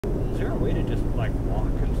just like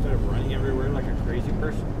walk instead of running everywhere like a crazy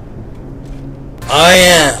person? I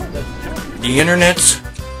am the internet's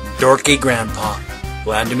dorky grandpa.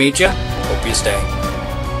 Glad to meet you. Hope you stay.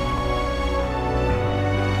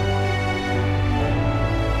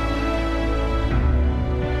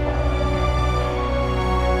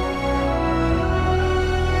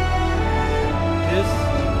 This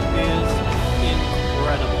is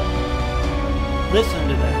incredible. Listen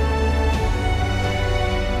to that.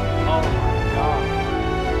 Oh my god.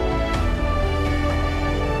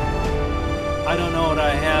 I don't know what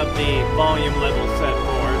I have the volume level set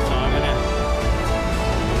for, so I'm gonna...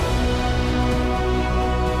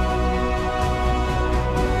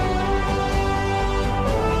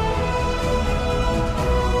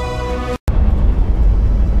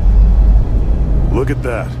 Look at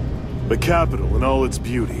that. The capital in all its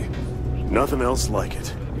beauty. Nothing else like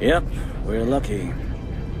it. Yep, we're lucky.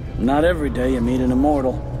 Not every day you meet an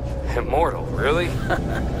immortal. Immortal, really?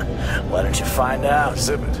 Why don't you find out?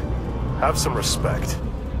 Zip it. Have some respect.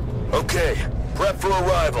 Okay, prep for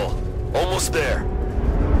arrival. Almost there.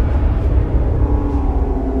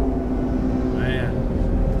 Man.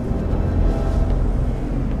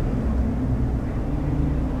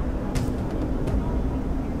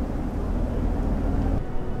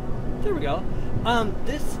 There we go.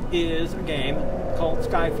 This is a game called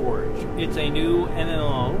Skyforge. It's a new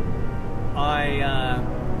MMO. I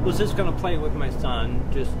was just going to play it with my son,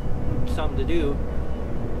 just something to do.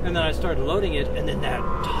 And then I started loading it, and then that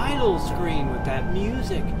title screen with that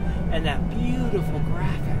music and that beautiful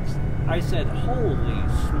graphics. I said, holy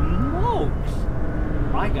smokes,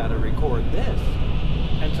 I gotta record this.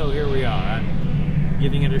 And so here we are. I'm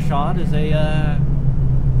giving it a shot as a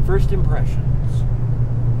first impressions.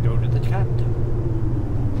 Go to the captain.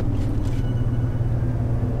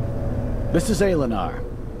 This is Alinar.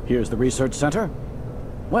 Here's the research center.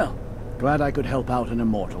 Well, glad I could help out an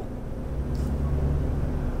immortal.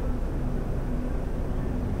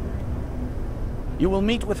 You will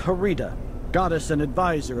meet with Harida, goddess and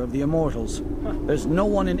advisor of the immortals. There's no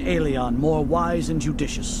one in Aelion more wise and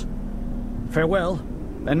judicious. Farewell,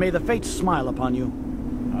 and may the fates smile upon you.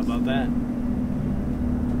 How about that?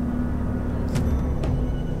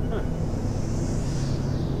 Huh.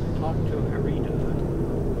 Talk to Harida.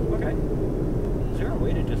 Okay. Is there a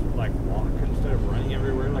way to just, like, walk instead of running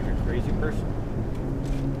everywhere like a crazy person?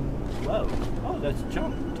 Whoa. Oh, that's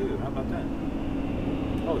jump, too. How about that?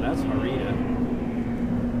 Oh, that's Harida.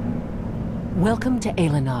 Welcome to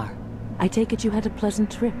Alinar. I take it you had a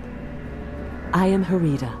pleasant trip. I am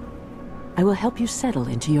Harida. I will help you settle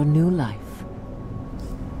into your new life.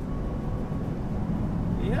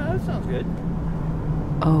 Yeah, that sounds good.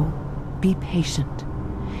 Oh, be patient.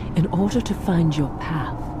 In order to find your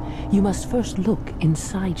path, you must first look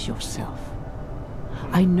inside yourself.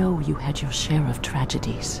 I know you had your share of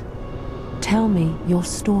tragedies. Tell me your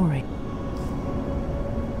story.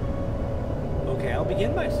 Okay, I'll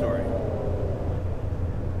begin my story.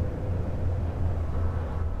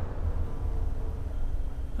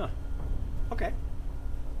 Okay.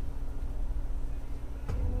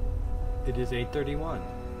 It is 8:31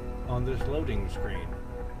 on this loading screen.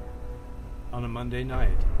 On a Monday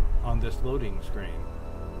night, on this loading screen.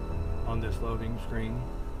 On this loading screen.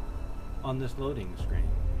 On this loading screen.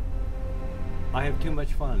 I have too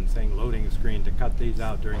much fun saying loading screen to cut these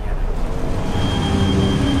out during edits.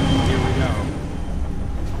 Here we go.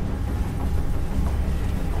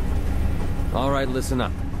 Alright, listen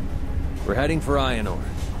up. We're heading for Ayanor.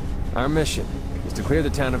 Our mission is to clear the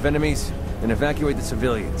town of enemies and evacuate the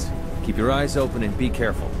civilians. Keep your eyes open and be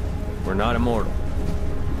careful. We're not immortal.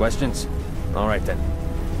 Questions? Alright then.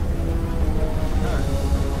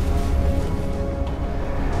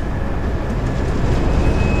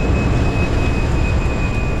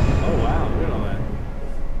 Oh wow, look at all that.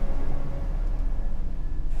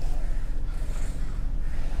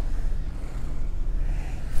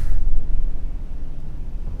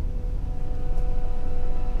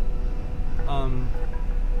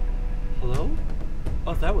 Hello?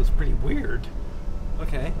 Oh, that was pretty weird.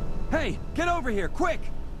 Okay. Hey, get over here, quick!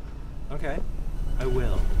 Okay. I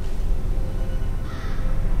will.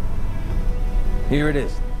 Here it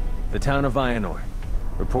is. The town of Ayanor.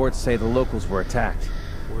 Reports say the locals were attacked.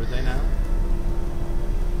 Were they now?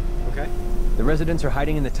 Okay. The residents are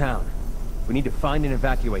hiding in the town. We need to find and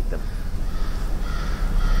evacuate them.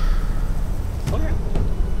 Okay.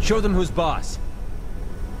 Show them who's boss.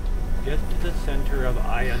 Get to the center of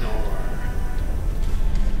Ayanor.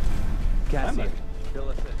 Cassie, fill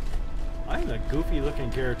us in. I'm a goofy looking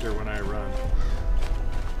character when I run.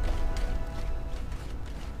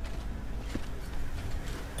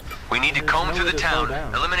 We need to comb through the town,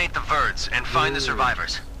 eliminate the Verds, and find the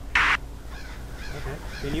survivors. Okay.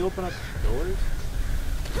 Can you open up doors?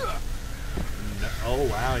 No. Oh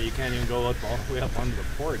wow, you can't even go up all the way up onto the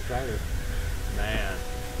porch either. Man.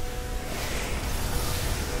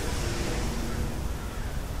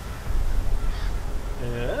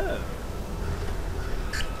 Oh.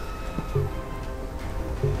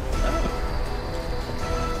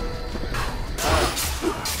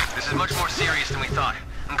 This is much more serious than we thought.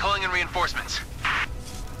 I'm calling in reinforcements.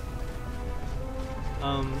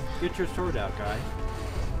 Get your sword out, guy.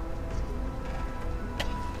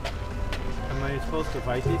 Am I supposed to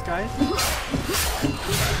fight these guys?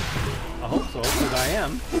 I hope so, because I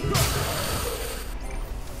am.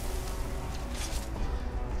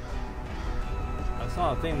 I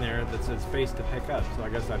saw a thing there that said space to pick up, so I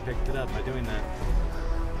guess I picked it up by doing that.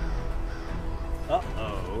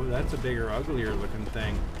 Uh-oh, that's a bigger, uglier looking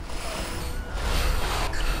thing.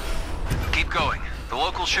 Keep going. The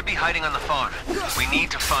locals should be hiding on the farm. We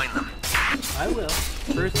need to find them. I will.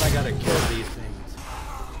 First, I gotta kill these things.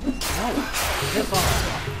 No, piss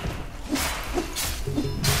off.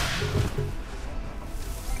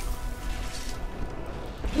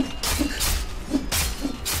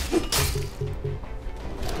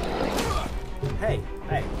 Hey,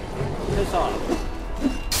 hey, piss off.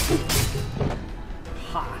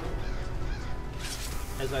 Ha.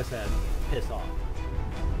 As I said, piss off.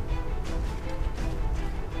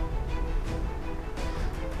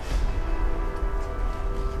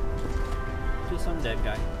 Just some dead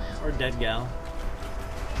guy. Or dead gal.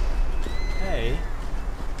 Hey.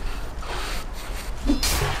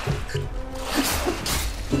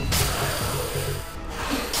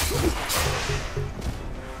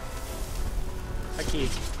 I keep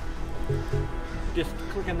just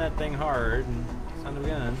clicking that thing hard and son of a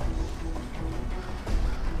gun.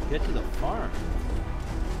 Get to the farm.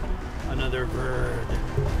 Another bird.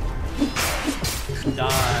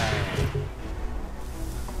 Die.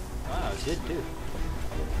 Wow, it did too.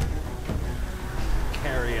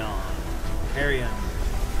 Carry on. Carry on.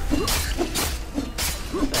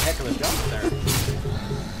 What the heck of a jump there.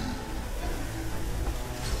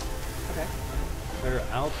 Okay. Better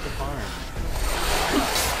out the farm.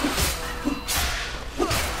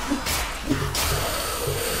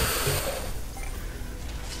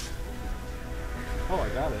 Oh, I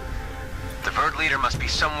got it. The Verd leader must be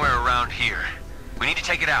somewhere around here. We need to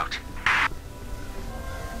take it out.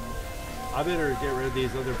 I better get rid of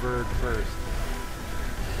these other birds first.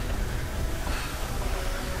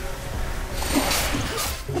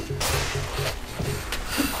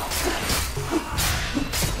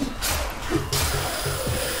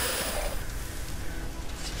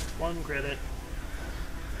 One credit.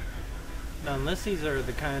 Now, unless these are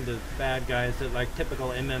the kind of bad guys that, like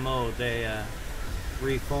typical MMO, they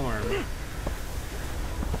reform.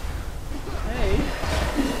 Hey.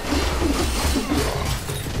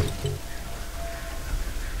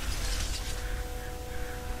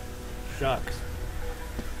 Shucks.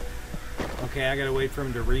 Okay, I gotta wait for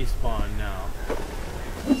him to respawn now.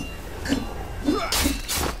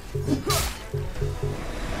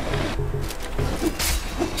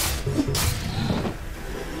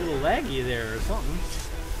 A little laggy there or something.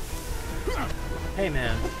 Hey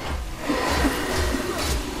man.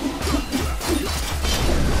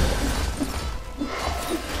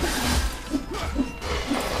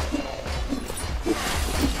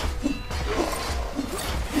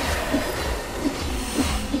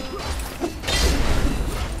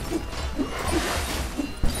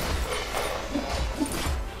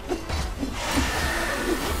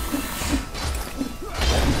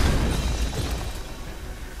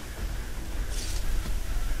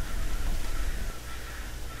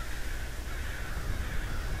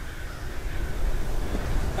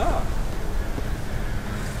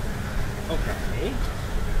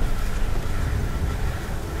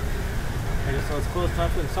 So it's close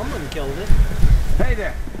enough when someone killed it. Hey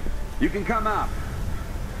there! You can come out.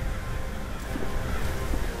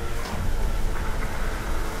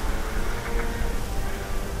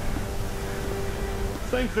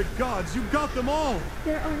 Thank the gods, you got them all!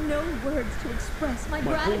 There are no words to express my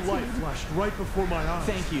My gratitude. whole life flashed right before my eyes.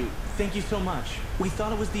 Thank you. Thank you so much. We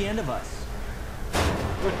thought it was the end of us.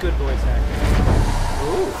 What good voice acting.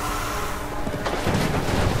 Ooh.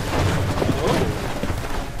 Oh.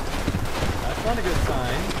 That's not a good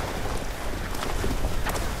sign.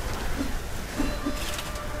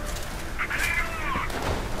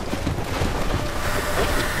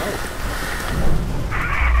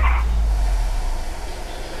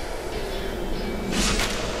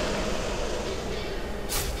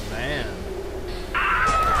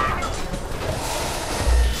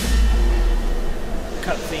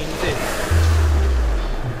 cutscenes.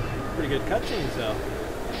 It's pretty good cutscenes, though.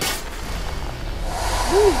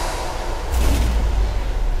 Woo!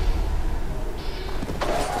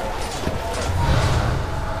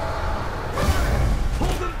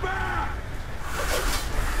 Hold them back!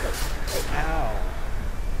 Ow.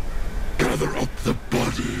 Gather up the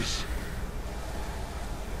bodies.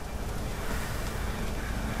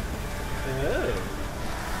 Oh.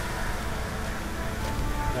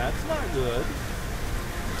 That's not good.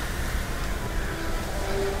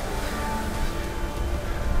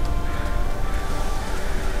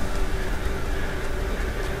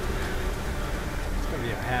 It's gonna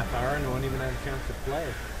be a half hour and I won't even have a chance to play.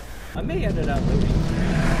 I may edit out moving.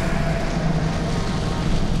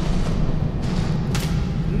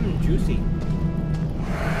 Juicy.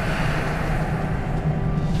 I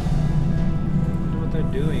wonder what they're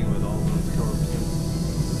doing with all those corpses.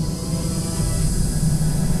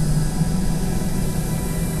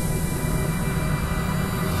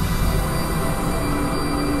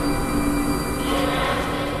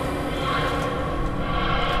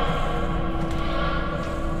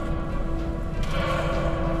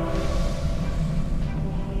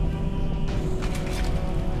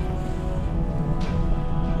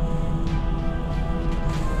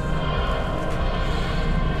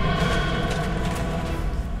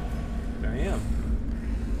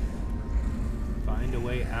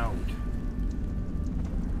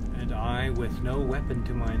 With no weapon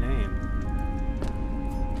to my name.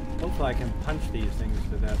 Hopefully I can punch these things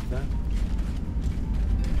to death then.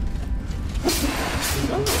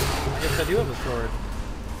 Oh, I guess I do have a sword.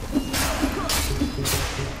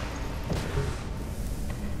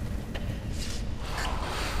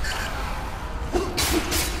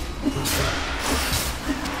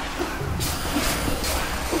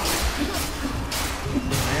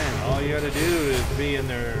 Man, all you gotta do is be in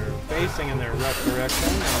their facing in their rough direction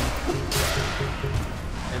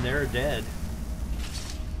and they're dead.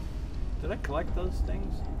 Did I collect those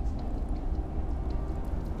things?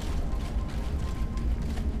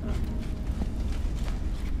 Huh.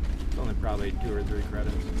 It's only probably 2 or 3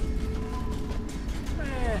 credits.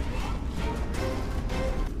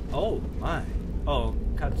 Oh my. Oh,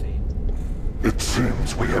 cutscene. It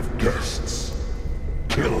seems we have guests.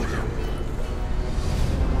 Kill him.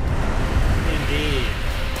 Indeed.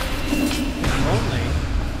 Only.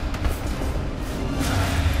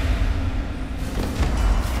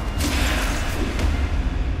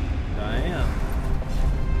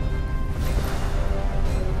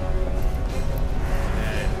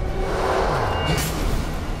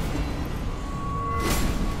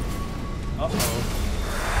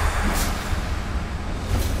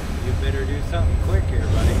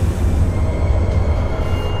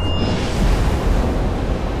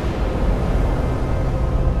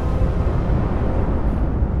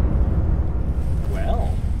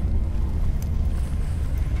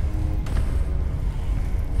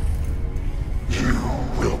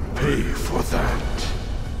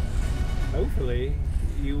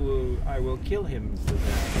 I will kill him for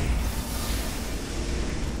that.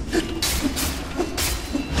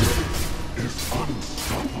 It's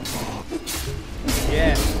unstoppable.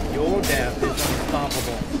 Yes, your death is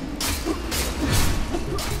unstoppable.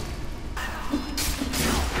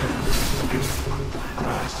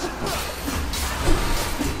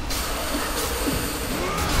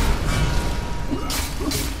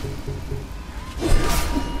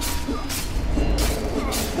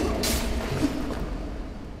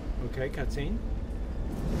 Okay, cutscene.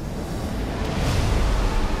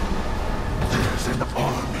 There's an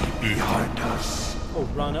army behind us. Oh,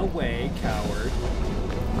 run away, coward.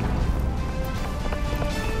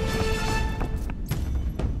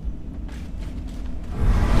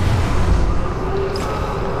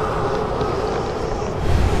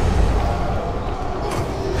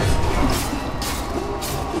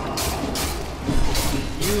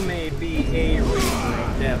 You may be a reaper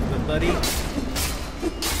of death, but buddy,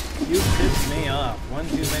 you pissed me off one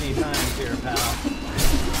too many times here, pal.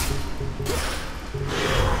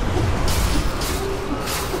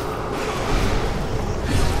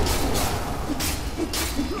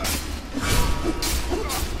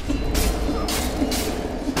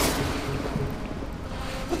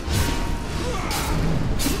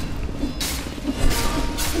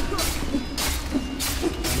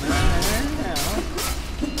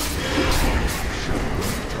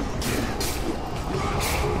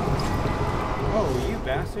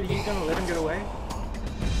 Bastard, you gonna let him get away?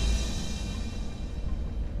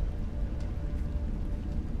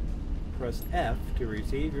 Press F to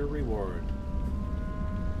receive your reward.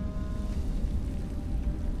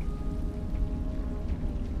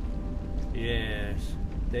 Yes.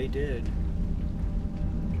 they did.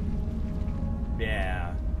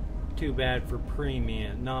 Yeah. Too bad for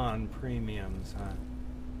premium, non-premiums, huh?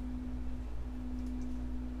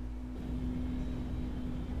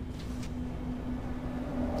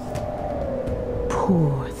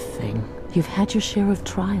 Poor thing. You've had your share of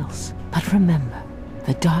trials. But remember,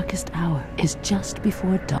 the darkest hour is just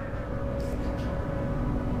before dawn.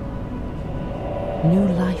 New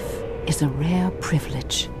life is a rare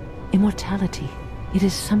privilege. Immortality, it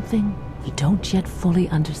is something we don't yet fully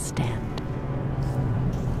understand.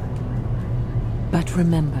 But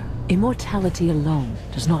remember, immortality alone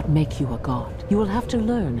does not make you a god. You will have to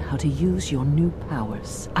learn how to use your new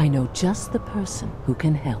powers. I know just the person who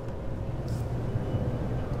can help.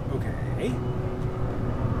 Okay.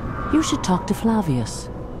 You should talk to Flavius.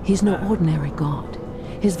 He's no ordinary god.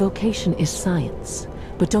 His vocation is science,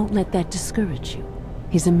 but don't let that discourage you.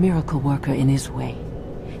 He's a miracle worker in his way.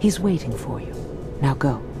 He's waiting for you. Now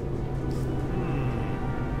go.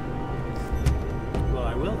 Well,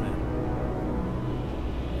 I will then.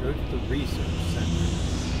 Go to the research center.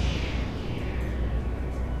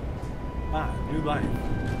 Ah, new life.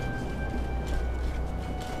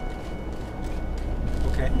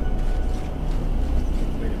 Okay.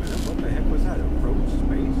 Wait a minute, what the heck was that? Approach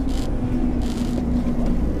space?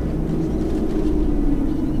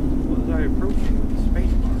 What was I approaching with the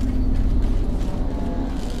space bar?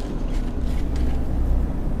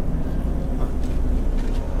 Huh.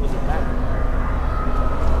 Was it that?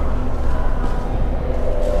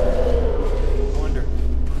 I wonder.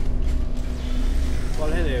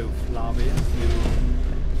 Well, hello, Flavius, you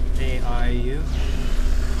AIU.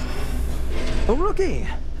 Oh, Rookie!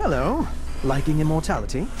 Hello. Liking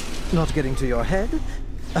immortality? Not getting to your head?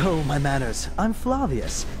 Oh, my manners. I'm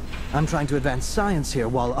Flavius. I'm trying to advance science here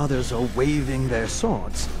while others are waving their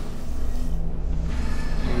swords.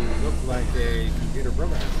 You look like a computer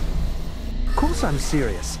program. Of course I'm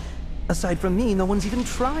serious. Aside from me, no one's even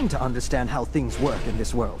trying to understand how things work in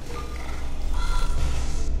this world.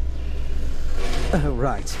 Oh,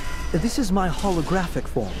 right. This is my holographic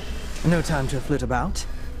form. No time to flit about.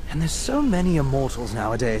 And there's so many immortals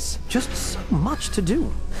nowadays. Just so much to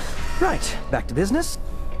do. Right, back to business.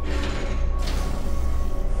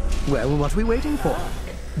 Well, what are we waiting for?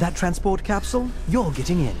 That transport capsule? You're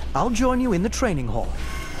getting in. I'll join you in the training hall.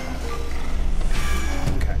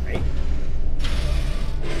 Okay.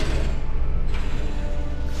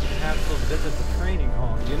 Capsule visit the training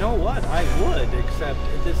hall. You know what? I would, except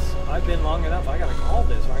this. I've been long enough. I gotta call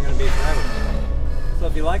this, or I'm gonna be forever. So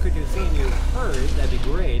if you like what you've seen, you've heard, that'd be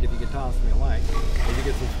great if you could toss me a like. If you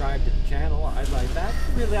could subscribe to the channel, I'd like that.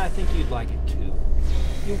 Really, I think you'd like it too.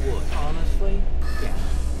 You would, honestly. Yeah.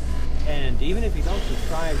 And even if you don't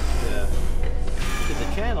subscribe to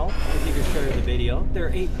the channel, if you could share the video, there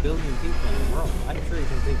are 8 billion people in the world. I'm sure you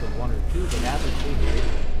can think of 1 or 2 that haven't seen the video.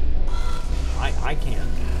 I can't,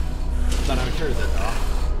 but I'm sure that there are.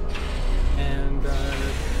 And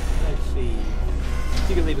let's see.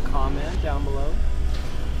 You can leave a comment down below.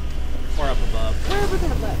 Or up above, wherever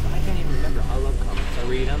they're left. I can't even remember. I love comments. I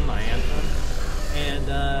read them, I answer them.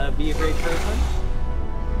 And be a great person.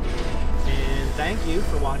 And thank you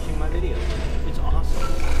for watching my videos. It's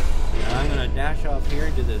awesome. Now I'm going to dash off here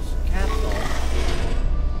into this capsule.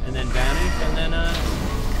 And then vanish, and then